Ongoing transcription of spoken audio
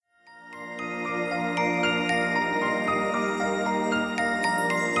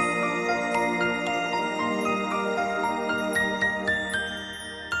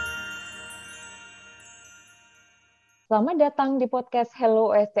Selamat datang di podcast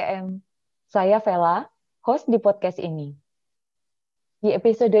Hello SCM. Saya Vela, host di podcast ini. Di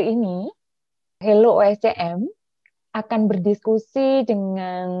episode ini, Hello SCM akan berdiskusi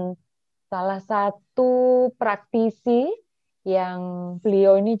dengan salah satu praktisi yang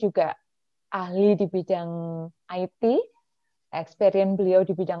beliau ini juga ahli di bidang IT, experience beliau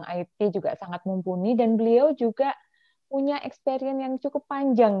di bidang IT juga sangat mumpuni, dan beliau juga punya experience yang cukup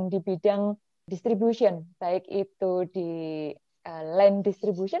panjang di bidang distribution, baik itu di land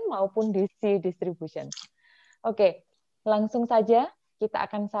distribution maupun di sea distribution. Oke, langsung saja kita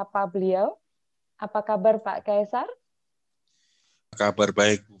akan sapa beliau. Apa kabar Pak Kaisar? Kabar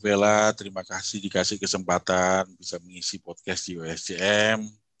baik Bu Vela, terima kasih dikasih kesempatan bisa mengisi podcast di OSCM.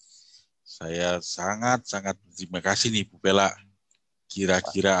 Saya sangat berterima kasih nih Bu Vela.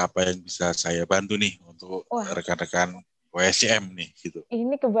 Kira-kira apa yang bisa saya bantu nih untuk Wah, rekan-rekan OSCM nih gitu.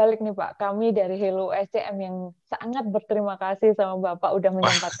 ini kebalik nih Pak. Kami dari Hello SCM yang sangat berterima kasih sama Bapak udah Wah.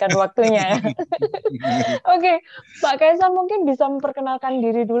 menyempatkan waktunya. Oke, Pak Kaisar mungkin bisa memperkenalkan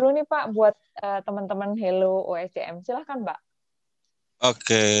diri dulu nih Pak buat teman-teman Hello OSCM. Silahkan Pak.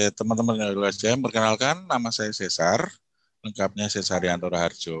 Oke, teman-teman dari OSCM, perkenalkan nama saya Cesar, lengkapnya Cesarianto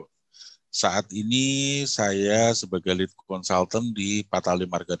Raharjo. Saat ini saya sebagai lead consultant di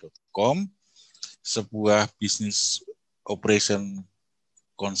patalimarga.com, sebuah bisnis operation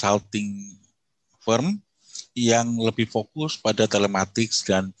consulting firm yang lebih fokus pada telematics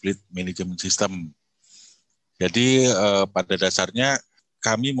dan fleet management system. Jadi pada dasarnya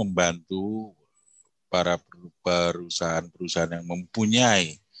kami membantu para perusahaan-perusahaan yang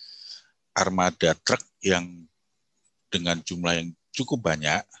mempunyai armada truk yang dengan jumlah yang cukup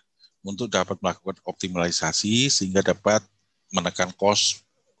banyak untuk dapat melakukan optimalisasi sehingga dapat menekan cost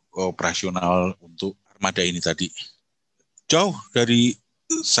operasional untuk armada ini tadi. Jauh dari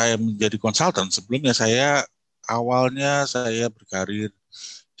saya menjadi konsultan, sebelumnya awalnya saya berkarir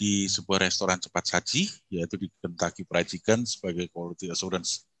di sebuah restoran cepat saji, yaitu di Kentucky Fried Chicken sebagai quality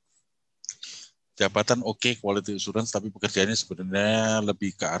assurance. Jabatan quality assurance, tapi pekerjaannya sebenarnya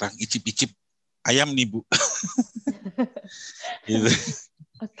lebih ke arah icip-icip ayam nih Bu. Gitu.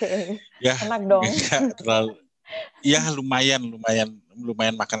 Oke, Ya, enak dong. terlalu, ya lumayan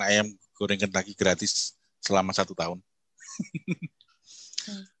makan ayam goreng Kentucky gratis selama 1 tahun.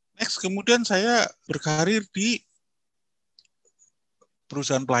 Next, kemudian saya berkarir di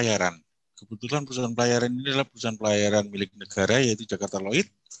perusahaan pelayaran. Kebetulan perusahaan pelayaran ini adalah perusahaan pelayaran milik negara, yaitu Jakarta Lloyd.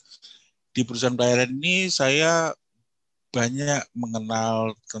 Di perusahaan pelayaran ini saya banyak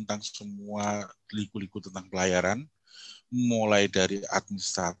mengenal tentang semua liku-liku tentang pelayaran, mulai dari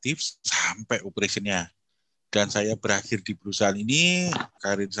administratif sampai operationnya. Dan saya berakhir di perusahaan ini,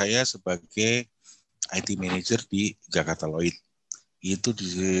 karir saya sebagai IT manager di Jakarta Lloyd. Itu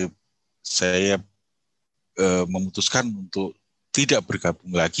saya memutuskan untuk tidak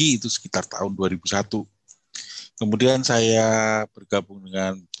bergabung lagi, itu sekitar tahun 2001. Kemudian saya bergabung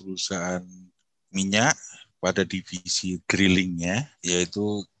dengan perusahaan minyak pada divisi drillingnya,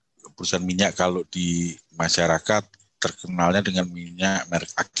 yaitu perusahaan minyak kalau di masyarakat terkenalnya dengan minyak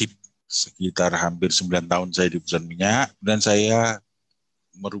merek Akip. Sekitar hampir 9 tahun saya di perusahaan minyak, dan saya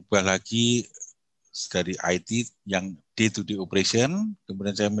merubah lagi dari IT yang day-to-day operation,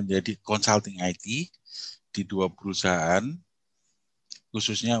 kemudian saya menjadi consulting IT di 2 perusahaan,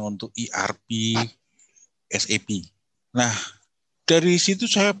 khususnya untuk ERP, SAP. Nah, dari situ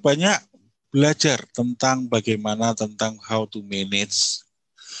saya banyak belajar tentang how to manage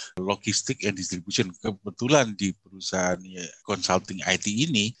logistik and distribution. Kebetulan di perusahaan consulting IT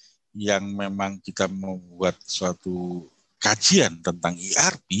ini, yang memang kita membuat suatu kajian tentang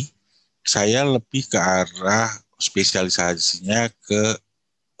ERP, saya lebih ke arah spesialisasinya ke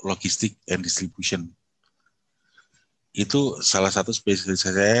logistik and distribution. Itu salah satu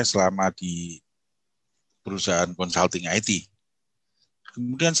spesialisasi saya selama di perusahaan consulting IT.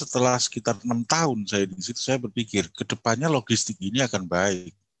 Kemudian setelah sekitar 6 tahun saya di situ, saya berpikir kedepannya logistik ini akan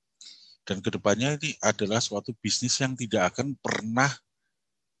baik. Dan kedepannya ini adalah suatu bisnis yang tidak akan pernah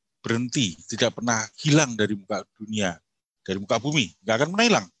berhenti, tidak pernah hilang dari muka dunia, dari muka bumi, nggak akan pernah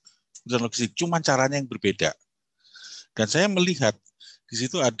hilang. Perusahaan logistik, cuma caranya yang berbeda. Dan saya melihat di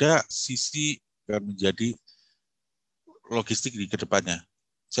situ ada sisi yang menjadi logistik di kedepannya.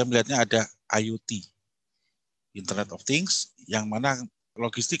 Saya melihatnya ada IoT, Internet of Things, yang mana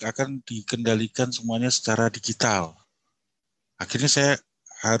logistik akan dikendalikan semuanya secara digital. Akhirnya saya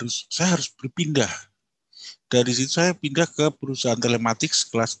harus berpindah. Dari situ saya pindah ke perusahaan telematics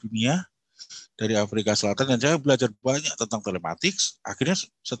kelas dunia dari Afrika Selatan, dan saya belajar banyak tentang telematics. Akhirnya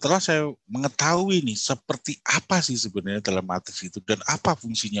setelah saya mengetahui nih seperti apa sih sebenarnya telematics itu dan apa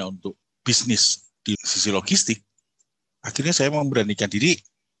fungsinya untuk bisnis di sisi logistik, Akhirnya saya memberanikan diri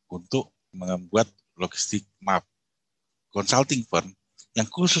untuk membuat logistik map consulting firm yang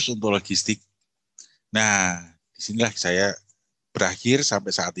khusus untuk logistik. Nah, disinilah saya berakhir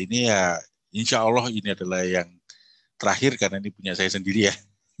sampai saat ini ya. Insya Allah ini adalah yang terakhir karena ini punya saya sendiri ya.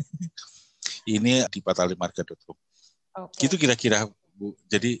 Ini di patalimarga.com. Gitu Oke. kira-kira, Bu.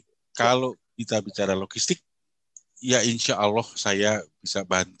 Jadi kalau kita bicara logistik, ya insya Allah saya bisa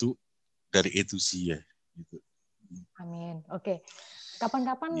bantu dari A to Z ya. Gitu. Amin. Oke.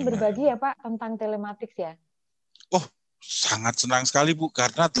 Kapan-kapan Gimana? berbagi ya Pak tentang telematics ya. Oh, sangat senang sekali Bu,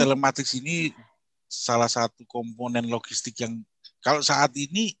 karena telematics ini salah satu komponen logistik yang kalau saat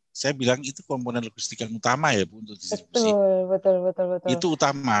ini saya bilang itu komponen logistik yang utama ya Bu untuk distribusi. Betul, betul, betul, betul. Itu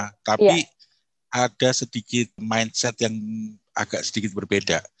utama, Iya. tapi ada sedikit mindset yang agak sedikit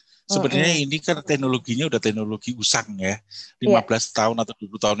berbeda. Sebenarnya Mm-mm. ini kan teknologinya udah teknologi usang ya. Iya. 15 tahun atau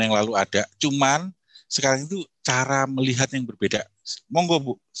 20 tahun yang lalu ada. Cuman sekarang itu cara melihat yang berbeda. Monggo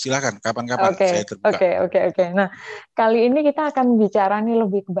Bu, silakan kapan-kapan saya Oke, terbuka. oke, oke, oke. Nah, kali ini kita akan bicara nih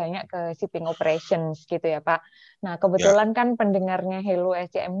lebih banyak ke shipping operations gitu ya, Pak. Nah, Ya. kebetulan kan pendengarnya Hello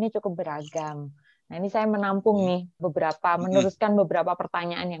SCM ini cukup beragam. Nah, ini saya menampung Hmm, nih beberapa, hmm, meneruskan beberapa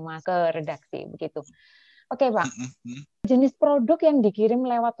pertanyaan yang masuk ke redaksi begitu. Oke, Pak. hmm, hmm. Jenis produk yang dikirim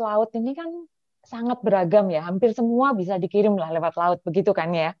lewat laut ini kan sangat beragam ya. Hampir semua bisa dikirim lah lewat laut, begitu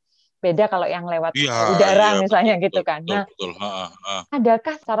kan ya. Beda kalau yang lewat Iya, iya udara betul, misalnya gitu betul, kan. betul, Nah, betul. Ha, ha.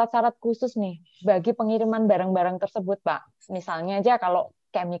 adakah syarat-syarat khusus nih bagi pengiriman barang-barang tersebut, Pak? Misalnya aja kalau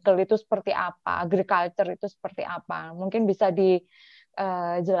chemical itu seperti apa, agriculture itu seperti apa. Mungkin bisa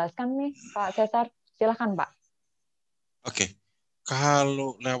dijelaskan nih, Pak Cesar. Silakan, Pak. Oke,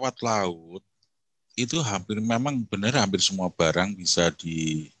 kalau lewat laut itu hampir memang benar hampir semua barang bisa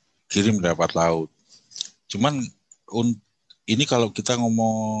dikirim lewat laut. Cuman ini kalau kita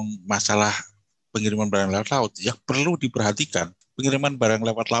ngomong masalah pengiriman barang lewat laut, yang perlu diperhatikan, pengiriman barang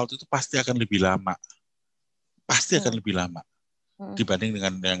lewat laut itu pasti akan lebih lama. Pasti akan Hmm. lebih lama Hmm. dibanding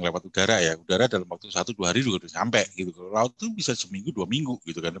dengan yang lewat udara ya. Udara dalam waktu 1-2 hari juga udah sampai gitu. Kalau laut itu bisa seminggu 2 minggu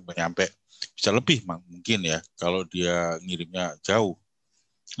gitu kan nyampe. Bisa lebih mungkin ya kalau dia ngirimnya jauh.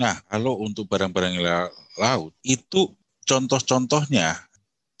 Nah, kalau untuk barang-barang yang laut itu contoh-contohnya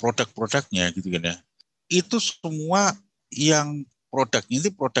produk-produknya gitu kan ya. Itu semua yang produknya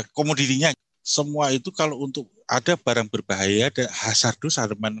itu produk komoditinya. Semua itu kalau untuk ada barang berbahaya, ada hazardus,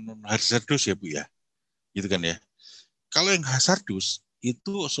 ada non hazardus ya Bu ya. Gitu kan ya. Kalau yang hazardus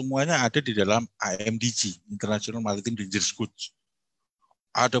itu semuanya ada di dalam IMDG, International Maritime Dangerous Goods.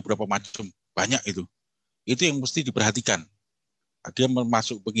 Ada berapa macam, banyak itu. Itu yang mesti diperhatikan. Dia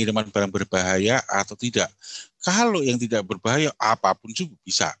masuk pengiriman barang berbahaya atau tidak. Kalau yang tidak berbahaya, apapun juga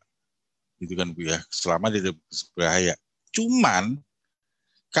bisa. Gitu kan Bu ya, selama tidak berbahaya. Cuman,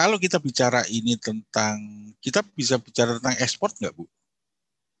 kalau kita bicara ini tentang, kita bisa bicara tentang ekspor nggak Bu?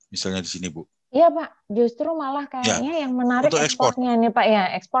 Misalnya di sini Bu. Iya, Pak. Justru malah Ya, kayaknya yang menarik untuk ekspor. ekspornya nih, Pak ya.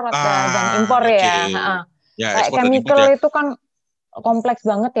 Ekspor dan Ah, impor oke. ya. Ha-ha. Ya, Kayak ekspor dan impor chemical ya. itu kan kompleks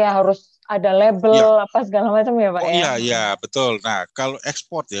banget ya. Harus ada label Ya, apa segala macam ya, Pak oh ya. iya, iya, betul. Nah, kalau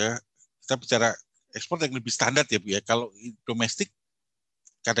ekspor ya, kita bicara ekspor yang lebih standar ya Bu ya. Kalau domestik,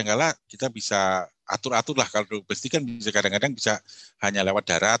 kadang-kala kita bisa atur-atur lah. Kalau domestik kan bisa kadang-kadang bisa hanya lewat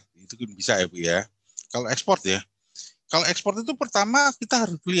darat, itu kan bisa ya Bu ya. Kalau ekspor itu pertama kita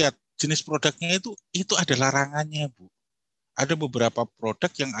harus lihat jenis produknya itu ada larangannya Bu. Ada beberapa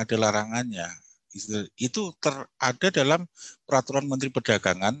produk yang ada larangannya. Itu ada dalam Peraturan Menteri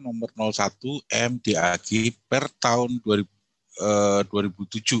Perdagangan nomor 01 MDAG per tahun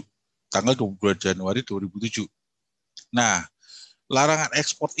 2007, tanggal 22 Januari 2007. Nah, larangan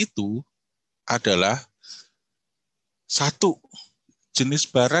ekspor itu adalah satu, jenis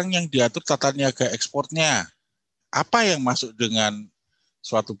barang yang diatur tata niaga ekspornya. Apa yang masuk dengan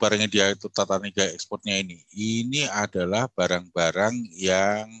suatu barang yang diatur tata niaga ekspornya ini? Ini adalah barang-barang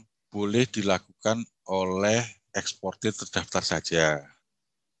yang boleh dilakukan oleh eksportir terdaftar saja.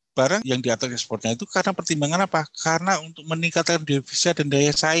 Barang yang diatur ekspornya itu karena pertimbangan apa? Karena untuk meningkatkan devisa dan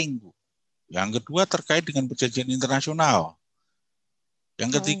daya saing, Bu. Yang kedua terkait dengan perjanjian internasional.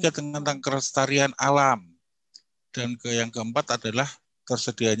 Yang ketiga Hmm. tentang kelestarian alam. Dan yang keempat adalah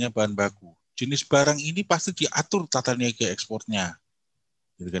tersedianya bahan baku. Jenis barang ini pasti diatur tata niaga ekspornya.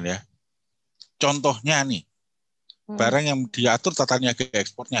 Gitu kan ya. Contohnya nih, Hmm. barang yang diatur tata niaga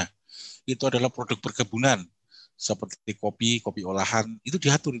ekspornya itu adalah produk perkebunan seperti kopi, kopi olahan, itu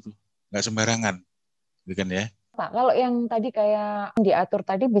diatur itu. Nggak sembarangan. Gitu kan ya. Pak, kalau yang tadi kayak diatur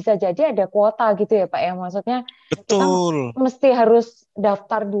tadi bisa jadi ada kuota gitu ya Pak ya. Maksudnya kita Betul. mesti harus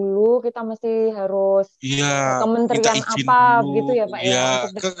daftar dulu, kita mesti harus Iya, minta kementerian izin apa dulu gitu ya Pak ya ya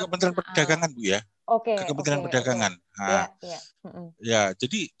untuk ke dapat. Kementerian Ah, Perdagangan Bu ya, oke, ke oke, Kementerian oke. Perdagangan. Ya, Nah, ya. Mm-mm. ya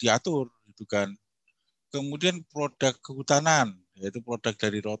jadi diatur gitu kan. Kemudian produk kehutanan, yaitu produk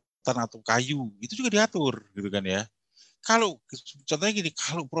dari rotan atau kayu, itu juga diatur gitu kan ya. Kalau contohnya gini,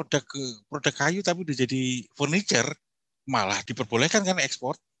 kalau produk kayu tapi udah jadi furniture, malah diperbolehkan kan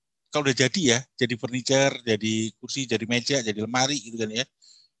ekspor. Kalau udah jadi ya, jadi furniture, jadi kursi, jadi meja, jadi lemari gitu kan ya.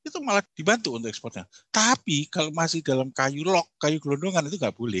 Itu malah dibantu untuk ekspornya. Tapi kalau masih dalam kayu lok, kayu gelondongan itu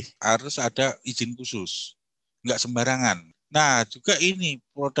nggak boleh. Harus ada izin khusus. Nggak sembarangan. Nah, juga ini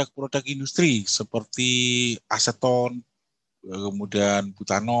produk-produk industri seperti aseton, kemudian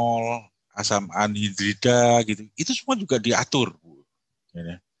butanol, asam anhidrida gitu. Itu semua juga diatur, Bu.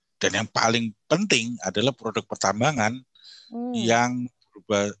 Ya. Dan yang paling penting adalah produk pertambangan Hmm. yang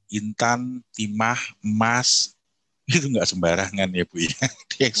berupa intan, timah, emas, itu nggak sembarangan ya Bu ya,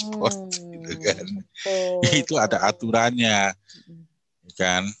 diekspor gitu kan. Betul, Itu ada betul. aturannya Mm.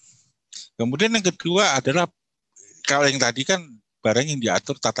 kan. Kemudian yang kedua adalah kalau yang tadi kan barang yang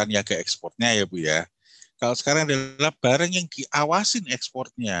diatur tata niaga ekspornya ya Bu ya. Kalau sekarang adalah barang yang diawasin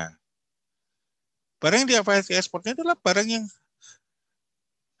ekspornya. Barang yang diawasi ekspornya adalah barang yang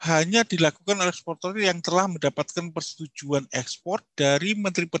hanya dilakukan oleh eksportir yang telah mendapatkan persetujuan ekspor dari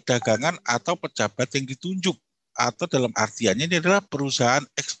Menteri Perdagangan atau pejabat yang ditunjuk. Atau dalam artiannya ini adalah perusahaan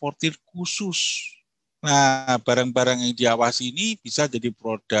eksportir khusus. Nah, barang-barang yang diawasi ini bisa jadi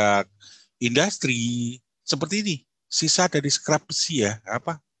produk industri seperti ini. Sisa dari scrap besi ya,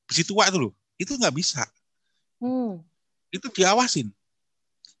 besi tua itu loh. Itu nggak bisa. Hmm. Itu diawasin.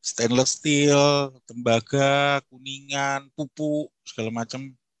 Stainless steel, tembaga, kuningan, pupuk, segala macam.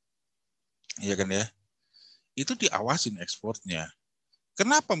 Iya kan ya? Itu diawasin ekspornya.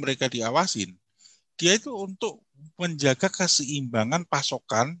 Kenapa mereka diawasin? Dia itu untuk menjaga keseimbangan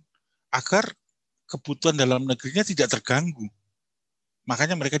pasokan agar kebutuhan dalam negerinya tidak terganggu.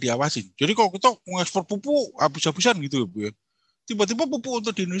 Makanya mereka diawasin. Jadi kalau kita mengekspor pupuk habis-habisan gitu, Bu, tiba-tiba pupuk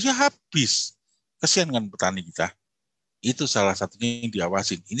untuk di Indonesia habis. Kasihan kan petani kita. Itu salah satunya yang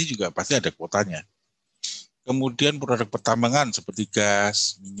diawasin. Ini juga pasti ada kuotanya. Kemudian produk pertambangan seperti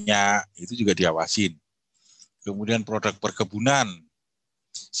gas, minyak, itu juga diawasin. Kemudian produk perkebunan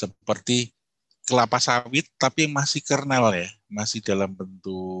seperti kelapa sawit tapi masih kernel ya, masih dalam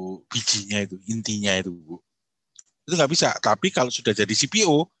bentuk bijinya itu, intinya itu, Bu. Itu nggak bisa. Tapi kalau sudah jadi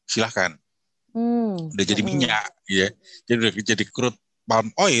CPO, silahkan. Hmm. Udah jadi Mm-mm. minyak, ya. Jadi udah jadi crude palm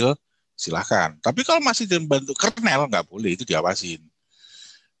oil, silahkan. Tapi kalau masih dalam bentuk kernel, nggak boleh, itu diawasin.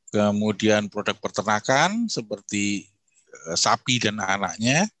 Kemudian produk peternakan seperti sapi dan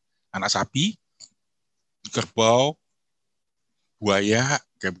anaknya, anak sapi, kerbau, buaya,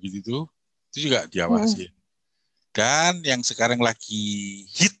 kayak begitu itu juga Mm-mm. diawasin. Dan yang sekarang lagi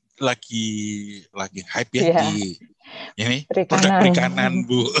hit, lagi hype ya Iya, di ini produk perikanan. perikanan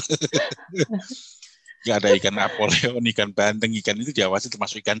Bu. Gak ada ikan Napoleon, ikan bandeng, ikan itu diawasi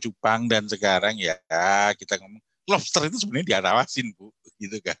termasuk ikan cupang dan sekarang ya kita ngomong lobster itu sebenarnya diawasin Bu,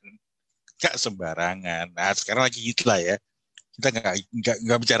 gitu kan. Gak sembarangan. Nah sekarang lagi hit lah ya. Kita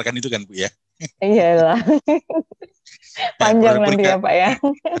nggak bicarakan itu kan Bu ya. Iyalah, Ya, panjang produk nanti ya Pak ya.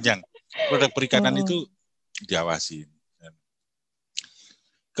 panjang. Produk perikanan itu Mm-mm. diawasin.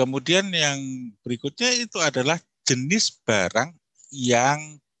 Kemudian yang berikutnya itu adalah jenis barang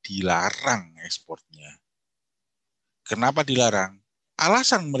yang dilarang ekspornya. Kenapa dilarang?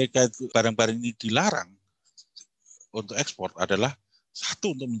 Alasan mereka itu barang-barang ini dilarang untuk ekspor adalah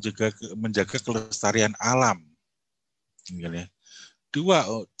satu untuk menjaga kelestarian alam, dua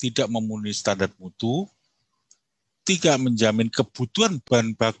tidak memenuhi standar mutu, tiga menjamin kebutuhan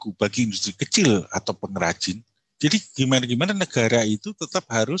bahan baku bagi industri kecil atau pengrajin. Jadi gimana-gimana negara itu tetap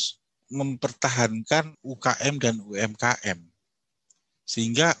harus mempertahankan UKM dan UMKM.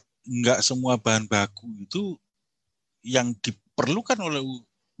 Sehingga nggak semua bahan baku itu yang diperlukan oleh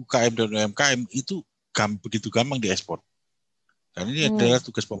UKM dan UMKM itu begitu gampang diekspor. Dan ini adalah Hmm.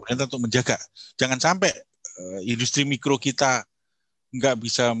 tugas pemerintah untuk menjaga. Jangan sampai industri mikro kita nggak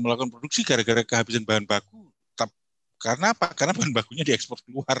bisa melakukan produksi gara-gara kehabisan bahan baku. Karena apa? Karena bahan bakunya diekspor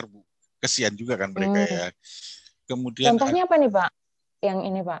keluar, Bu. Kesian juga kan mereka Hmm. ya. Kemudian Contohnya apa nih Pak? Yang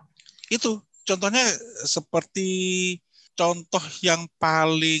ini Pak? itu contohnya seperti contoh yang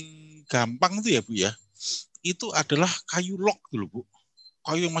paling gampang itu ya Bu ya. Itu adalah kayu lok dulu Bu.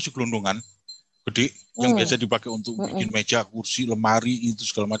 Kayu yang masih gelondongan, gede, yang Hmm. biasa dipakai untuk bikin Mm-mm. meja, kursi, lemari itu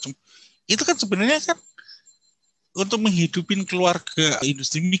segala macam. Itu kan sebenarnya kan untuk menghidupin keluarga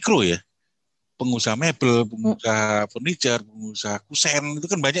industri mikro ya. pengusaha mebel, pengusaha furniture, pengusaha kusen, itu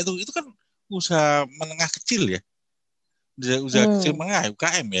kan banyak tuh. Itu kan usaha menengah kecil ya. Usaha kecil menengah,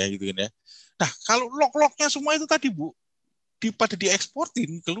 UKM ya gitu kan ya. Nah, kalau lok-loknya semua itu tadi Bu, pada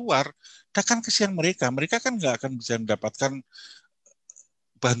dieksporin keluar, nah kan kesian mereka. Mereka kan nggak akan bisa mendapatkan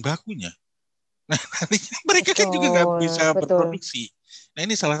bahan bakunya. Nah, nantinya mereka kan juga nggak Betul, bisa betul, berproduksi. Nah,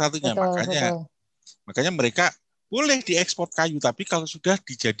 ini salah satunya. betul, Makanya betul. makanya mereka boleh diekspor kayu, tapi kalau sudah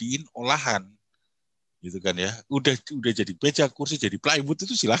dijadiin olahan, gitu kan ya. Udah jadi beca, kursi, jadi plywood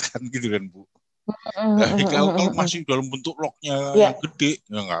itu silakan gitu kan Bu. Nah, kalau masih dalam bentuk loknya yang Ya, gede,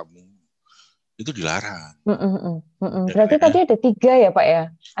 ya nggak itu dilarang. Ya, berarti ya. tadi ada 3 ya Pak ya?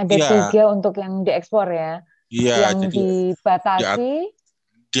 Ada Iya, 3 untuk yang diekspor ya? iya. Yang Jadi dibatasi,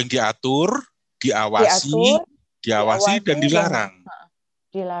 yang diatur, diatur, diawasi diawasi, dan dan dilarang.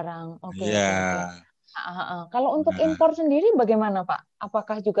 dilarang. Oke, Iya. oke, oke. Kalau untuk Nah, impor sendiri bagaimana Pak?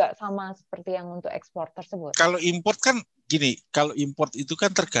 Apakah juga sama seperti yang untuk ekspor tersebut? kalau import kan gini, kalau import itu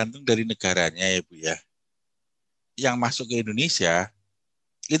kan tergantung dari negaranya ya Bu ya. Yang masuk ke Indonesia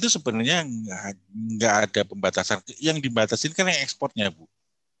itu sebenarnya nggak ada pembatasan. Yang dibatasin kan yang ekspornya Bu.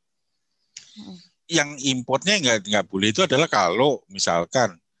 Yang importnya nggak boleh itu adalah kalau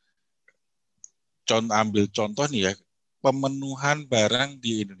misalkan ambil contoh nih ya, pemenuhan barang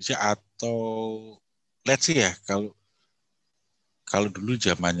di Indonesia atau let's say ya, kalau kalau dulu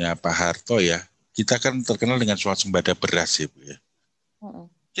zamannya Pak Harto ya, kita kan terkenal dengan swasembada beras ya Bu ya.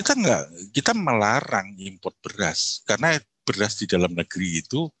 Kita melarang impor beras karena beras di dalam negeri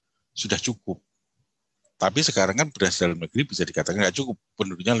itu sudah cukup. Tapi sekarang kan beras dalam negeri bisa dikatakan nggak cukup,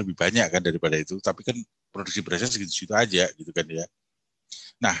 penduduknya lebih banyak kan daripada itu. Tapi kan produksi berasnya segitu-segitu aja gitu kan ya.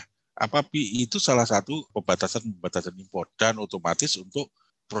 Nah, itu salah satu pembatasan impor dan otomatis untuk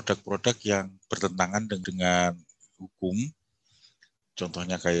produk-produk yang bertentangan dengan hukum,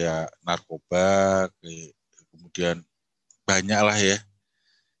 contohnya kayak narkoba, kemudian banyak lah ya.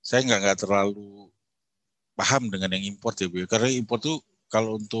 Saya nggak terlalu paham dengan yang impor ya Bu, karena impor tuh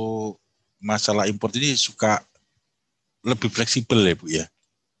kalau untuk masalah impor ini suka lebih fleksibel ya Bu ya.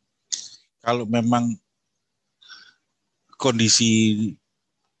 Kalau memang kondisi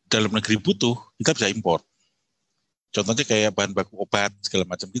dalam negeri butuh, kita bisa impor. Contohnya kayak bahan baku obat segala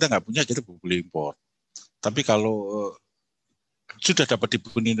macam, kita nggak punya, kita boleh impor. Tapi kalau sudah dapat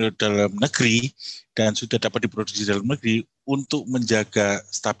dipenuhi dalam negeri dan sudah dapat diproduksi dalam negeri, untuk menjaga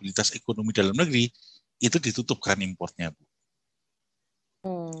stabilitas ekonomi dalam negeri, itu ditutupkan importnya Bu.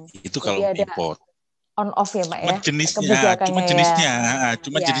 Itu Jadi kalau ada impor. on off ya Pak Cuma ya? jenisnya, Kebijakannya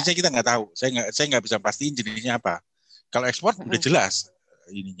ya. Ya. kita nggak tahu. Saya nggak bisa pastiin jenisnya apa. Kalau ekspor udah jelas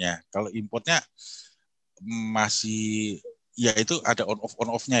ininya. Kalau importnya masih ya itu ada on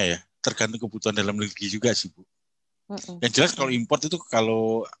off-nya ya. Tergantung kebutuhan dalam negeri juga sih Bu. Yang jelas kalau import itu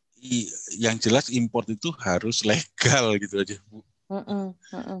yang jelas import itu harus legal gitu aja Bu.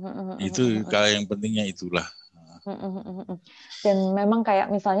 Itu kalau yang pentingnya itulah. Dan memang kayak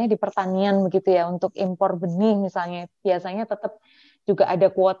misalnya di pertanian begitu ya, untuk impor benih misalnya, biasanya tetap juga ada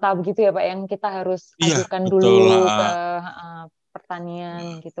kuota begitu ya Pak, yang kita harus Iya ajukan betul. dulu ke pertanian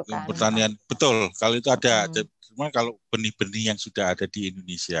gitu kan. Pertanian betul. Kalau itu ada. Cuma kalau benih-benih yang sudah ada di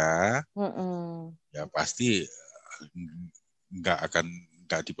Indonesia, ya pasti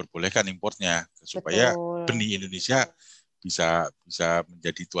nggak diperbolehkan importnya supaya Betul, benih Indonesia bisa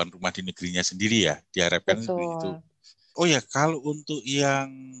menjadi tuan rumah di negerinya sendiri ya, diharapkan seperti itu. betul. Oh ya, kalau untuk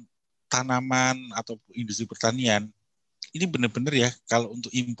yang tanaman atau industri pertanian ini benar-benar ya, kalau untuk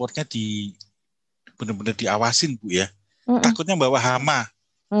importnya benar-benar diawasin Bu ya. Takutnya bawa hama,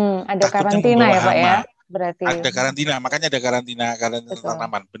 Ada takutnya karantina membawa ya Pak ya, hama. berarti. Ada karantina, makanya ada karantina Betul.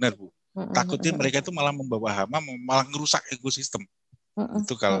 tanaman, benar Bu. Takutnya mereka itu malah membawa hama, malah merusak ekosistem.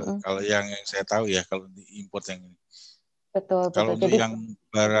 Itu kalau yang saya tahu ya, kalau di import yang ini. Betul, betul. Kalau untuk Jadi yang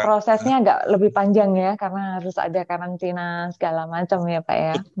barang, prosesnya agak lebih panjang ya, karena harus ada karantina segala macam ya Pak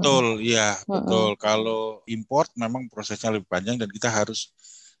ya. betul, ya betul. Kalau import memang prosesnya lebih panjang dan kita harus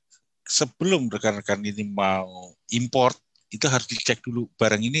sebelum rekan-rekan ini mau import itu harus dicek dulu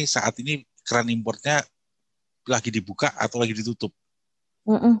barang ini saat ini keran importnya lagi dibuka atau lagi ditutup.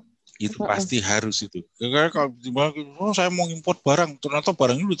 Itu pasti harus itu. Karena kalau saya mau import barang, ternyata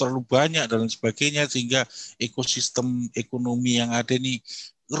barang ini terlalu banyak dan sebagainya sehingga ekosistem ekonomi yang ada ini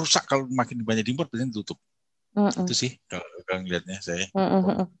rusak kalau makin banyak diimpor biasanya tutup. Itu sih kalau ngelihatnya saya.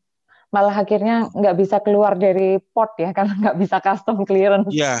 Malah akhirnya nggak bisa keluar dari port ya, karena nggak bisa custom clearance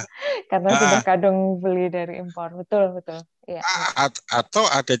Iya. karena sudah kadung beli dari impor. Betul, betul. Iya, iya. Atau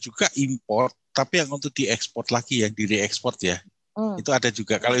ada juga import tapi yang untuk diekspor lagi, yang direekspor ya. Itu ada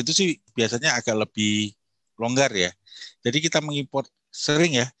juga. Kalau itu sih biasanya agak lebih longgar ya. Jadi kita mengimpor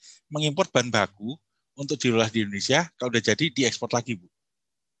sering ya, mengimpor bahan baku untuk diolah di Indonesia, kalau udah jadi diekspor lagi, Bu.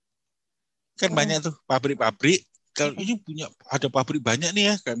 Kan banyak tuh pabrik-pabrik. Kalau ini ada pabrik banyak nih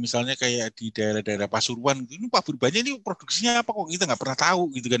ya, kayak misalnya kayak di daerah-daerah Pasuruan, ini pabrik banyak ini produksinya apa kok kita nggak pernah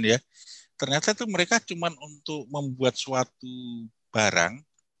tahu gitu kan ya. Ternyata tuh mereka cuman untuk membuat suatu barang,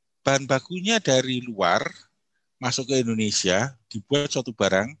 bahan bakunya dari luar masuk ke Indonesia, dibuat suatu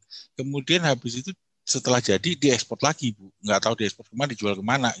barang, kemudian habis itu setelah jadi diekspor lagi, Bu. Nggak tahu diekspor kemana, dijual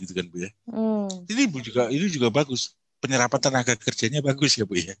kemana gitu kan, Bu ya. Ini juga bagus. Penyerapan tenaga kerjanya bagus ya,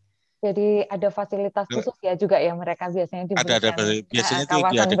 Bu ya. Jadi ada fasilitas khusus ya juga ya mereka biasanya Ada diberikan biasanya tuh dia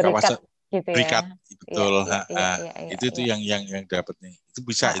kawasan ada berikat kawasan gitu berikat, ya. Iya, betul. iya, iya, iya, iya, Itu iya. yang dapat nih. Itu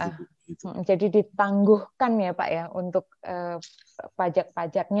bisa itu, Ah, ah. Bu. Itu. Jadi ditangguhkan ya Pak ya untuk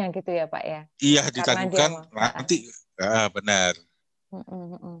pajak-pajaknya gitu ya Pak ya. Iya, Karena dia ditangguhkan mau. nanti. Benar.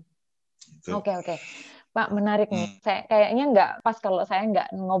 Gitu. Oke, oke. Pak, menarik nih. Hmm. Saya kayaknya nggak pas kalau saya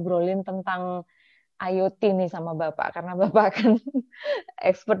nggak ngobrolin tentang IoT nih sama Bapak karena Bapak kan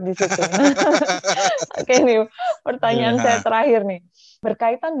expert di situ. Nah, oke nih, pertanyaan saya terakhir nih.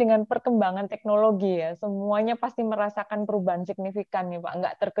 Berkaitan dengan perkembangan teknologi ya, semuanya pasti merasakan perubahan signifikan nih Pak.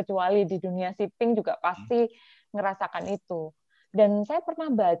 Nggak terkecuali di dunia shipping juga pasti ngerasakan itu. Dan saya pernah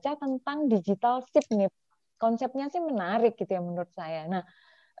baca tentang digital ship nih. Konsepnya sih menarik gitu ya menurut saya. Nah,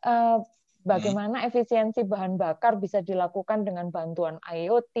 bagaimana efisiensi bahan bakar bisa dilakukan dengan bantuan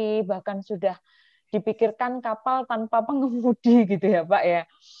IoT, bahkan sudah dipikirkan kapal tanpa pengemudi gitu ya Pak ya.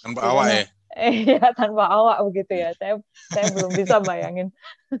 Tanpa Gitu. awak Nah, ya. ya tanpa awak begitu ya. Saya belum bisa bayangin.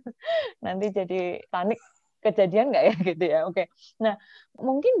 Nanti jadi panik kejadian nggak ya gitu ya. Oke. Nah,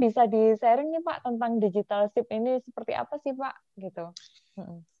 mungkin bisa di-sharing nih Pak tentang digital ship ini seperti apa sih Pak gitu.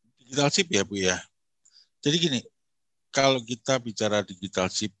 Digital chip ya, Bu ya. Jadi gini, kalau kita bicara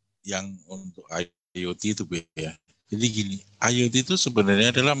digital chip yang untuk IoT itu, Bu ya. Jadi gini, IoT itu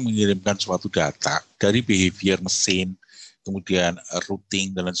sebenarnya adalah mengirimkan suatu data dari behavior mesin, kemudian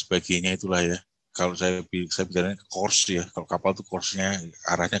routing dan lain sebagainya itulah ya. Kalau saya bicara course ya, kalau kapal itu course-nya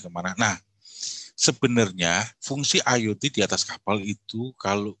arahnya kemana. Nah, sebenarnya fungsi IoT di atas kapal itu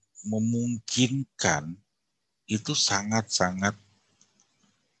kalau memungkinkan itu sangat-sangat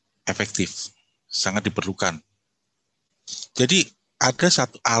efektif, sangat diperlukan. Jadi ada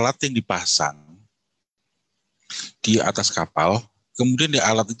satu alat yang dipasang di atas kapal, kemudian di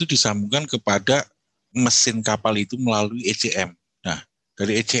alat itu disambungkan kepada mesin kapal itu melalui ECM. Nah,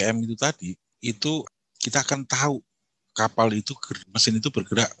 dari ECM itu tadi, itu kita akan tahu kapal itu, mesin itu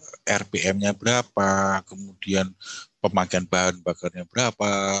bergerak RPM-nya berapa, kemudian pemakaian bahan bakarnya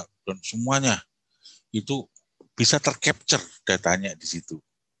berapa, dan semuanya itu bisa tercapture datanya di situ.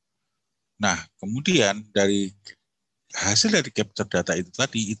 Nah, kemudian dari hasil dari capture data itu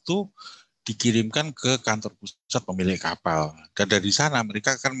tadi itu dikirimkan ke kantor pusat pemilik kapal. Dan dari sana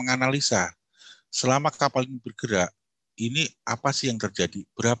mereka akan menganalisa selama kapal ini bergerak, ini apa sih yang terjadi?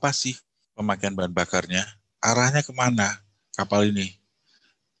 Berapa sih pemakaian bahan bakarnya? Arahnya kemana kapal ini?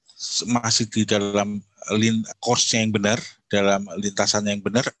 Masih di dalam course-nya yang benar, dalam lintasannya yang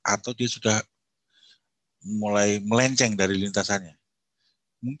benar, atau dia sudah mulai melenceng dari lintasannya?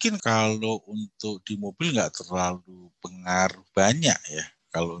 Mungkin kalau untuk di mobil nggak terlalu pengaruh banyak ya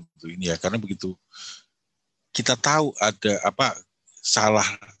kalau untuk ini ya, karena begitu kita tahu ada apa salah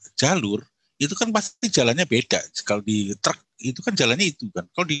jalur itu kan pasti jalannya beda. Kalau di truk itu kan jalannya itu kan,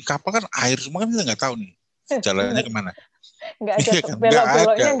 kalau di kapal kan air semua kan kita nggak tahu nih jalannya Benar. kemana. Nggak ada Iya kan,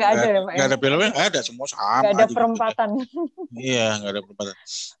 belok-beloknya nggak ada ya Pak nggak ya. ada beloknya, nggak ada, semua Nggak sama ada aja gitu kan. perempatan. Iya, nggak ada perempatan.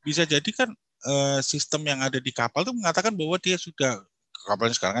 Bisa jadi kan sistem yang ada di kapal tuh mengatakan bahwa dia sudah,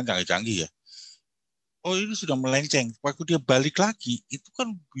 kapalnya sekarang kan canggih-canggih ya, oh ini sudah melenceng. Waktu dia balik lagi, itu kan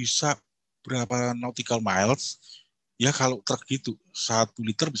bisa berapa nautical miles. Ya kalau truk gitu, 1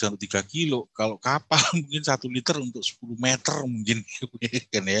 liter bisa untuk 3 kilo. Kalau kapal mungkin 1 liter untuk 10 meter mungkin.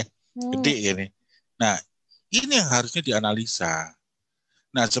 Kan ya, gede ya nih. Nah, ini yang harusnya dianalisa.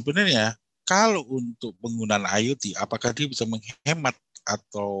 Nah, sebenarnya kalau untuk penggunaan IoT, apakah dia bisa menghemat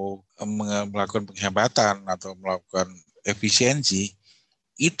atau melakukan penghematan atau melakukan efisiensi,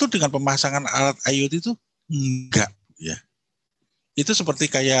 itu dengan pemasangan alat IoT itu enggak ya. Itu seperti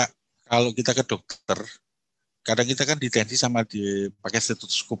kayak kalau kita ke dokter, kadang kita kan ditensi sama pakai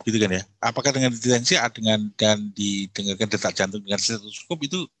stetoskop gitu kan ya. Apakah dengan ditensi dan didengarkan detak jantung dengan stetoskop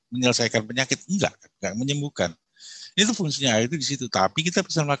itu menyelesaikan penyakit? Enggak menyembuhkan. Itu fungsinya IoT di situ. Tapi kita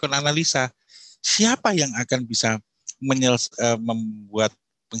bisa melakukan analisa siapa yang akan bisa membuat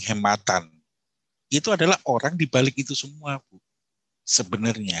penghematan. Itu adalah orang di balik itu semua, Bu.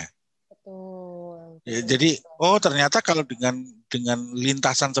 Sebenarnya. Betul, Ya, betul, jadi, betul. oh ternyata kalau dengan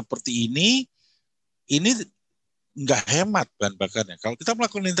lintasan seperti ini nggak hemat bahan bakarnya. Kalau kita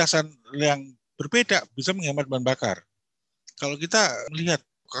melakukan lintasan yang berbeda, bisa menghemat bahan bakar. Kalau kita melihat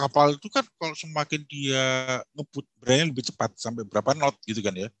kapal itu kan kalau semakin dia ngebut berani lebih cepat sampai berapa knot gitu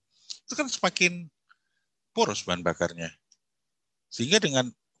kan ya, itu kan semakin poros bahan bakarnya. Sehingga dengan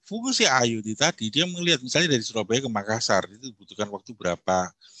fungsi IoT tadi, dia melihat misalnya dari Surabaya ke Makassar, itu butuhkan waktu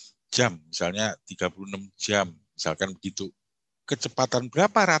berapa jam, misalnya 36 jam, misalkan begitu. Kecepatan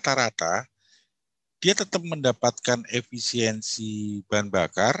berapa rata-rata, dia tetap mendapatkan efisiensi bahan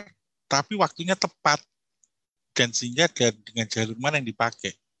bakar, tapi waktunya tepat, dan sehingga dengan jalur mana yang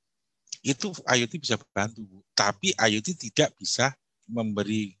dipakai. Itu IoT bisa bantu, Bu. Tapi IoT tidak bisa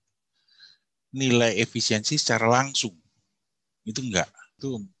memberi nilai efisiensi secara langsung. Itu enggak.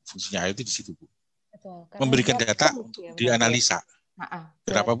 Itu fungsinya IoT di situ, Bu. Betul, karena Memberikan dia data tools untuk ya berarti ya. dianalisa. Dia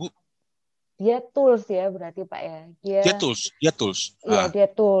Kenapa, Bu? dia tools ya berarti Pak ya. Dia tools, dia tools. Iya, dia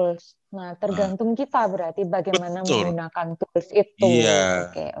tools. Nah, Ah, tergantung kita berarti bagaimana betul. menggunakan tools itu. Iya,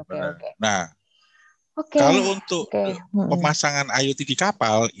 Oke, oke, benar. oke. Nah, Oke, kalau untuk oke. Mm-mm. pemasangan IoT di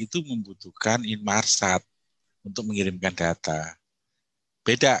kapal itu membutuhkan Inmarsat untuk mengirimkan data.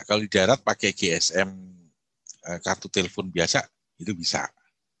 Beda kalau di darat pakai GSM, kartu telepon biasa itu bisa.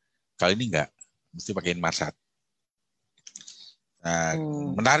 Kali ini enggak, mesti pakai Inmarsat. Nah,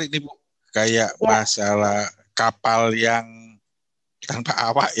 Hmm. menarik nih Bu, kayak Ya, masalah kapal yang tanpa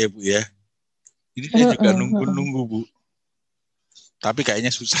awak ya Bu ya. Ini dia juga mm-mm, mm-mm. nunggu-nunggu Bu. Tapi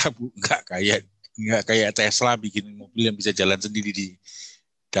kayaknya susah Bu, nggak kayak Tesla bikin mobil yang bisa jalan sendiri di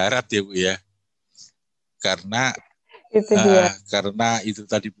darat ya Bu ya. Karena Itu dia. karena itu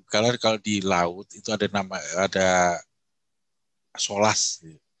tadi Bu, kalau di laut itu ada SOLAS,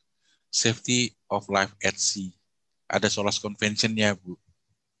 Safety of Life at Sea. Ada SOLAS convention-nya Bu.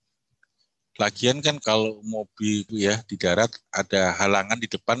 Lagian kan kalau mobil Bu ya di darat ada halangan di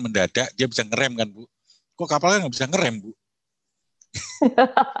depan mendadak dia bisa ngerem kan Bu. Kok kapalnya nggak bisa ngerem Bu?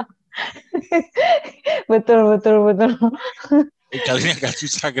 Betul, betul, betul. Kali ini agak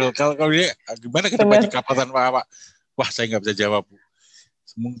susah. Kalau dia gimana kita pakai Benar. kapal tanpa awak? Wah, saya nggak bisa jawab Bu.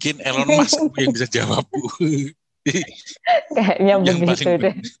 Mungkin Elon Musk Bu yang bisa jawab Bu. Kayaknya Yang begitu paling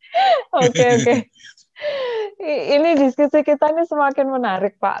deh. benar. Oke, oke. Ini diskusi kita ini semakin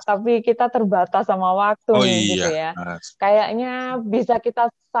menarik, Pak. Tapi kita terbatas sama waktu Oh nih, gitu iya, ya. Kayaknya bisa kita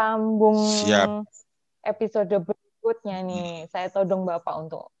sambung siap, episode berikutnya nih. Saya todong Bapak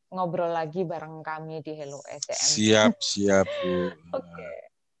untuk ngobrol lagi bareng kami di Hello SCM. siap, siap Bu. Oke,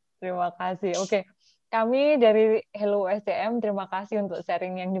 terima kasih. Oke, kami dari Hello SCM, terima kasih untuk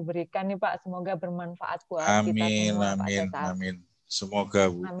sharing yang diberikan nih, Pak. Semoga bermanfaat buat kita Amin, semua, Pak amin, Cesar. amin. Semoga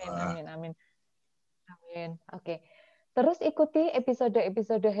Bu. Amin, amin, amin. Amin. Oke. Terus ikuti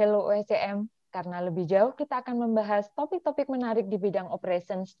episode-episode Hello OECM karena lebih jauh kita akan membahas topik-topik menarik di bidang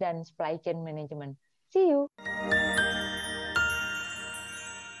operations dan supply chain management. See you.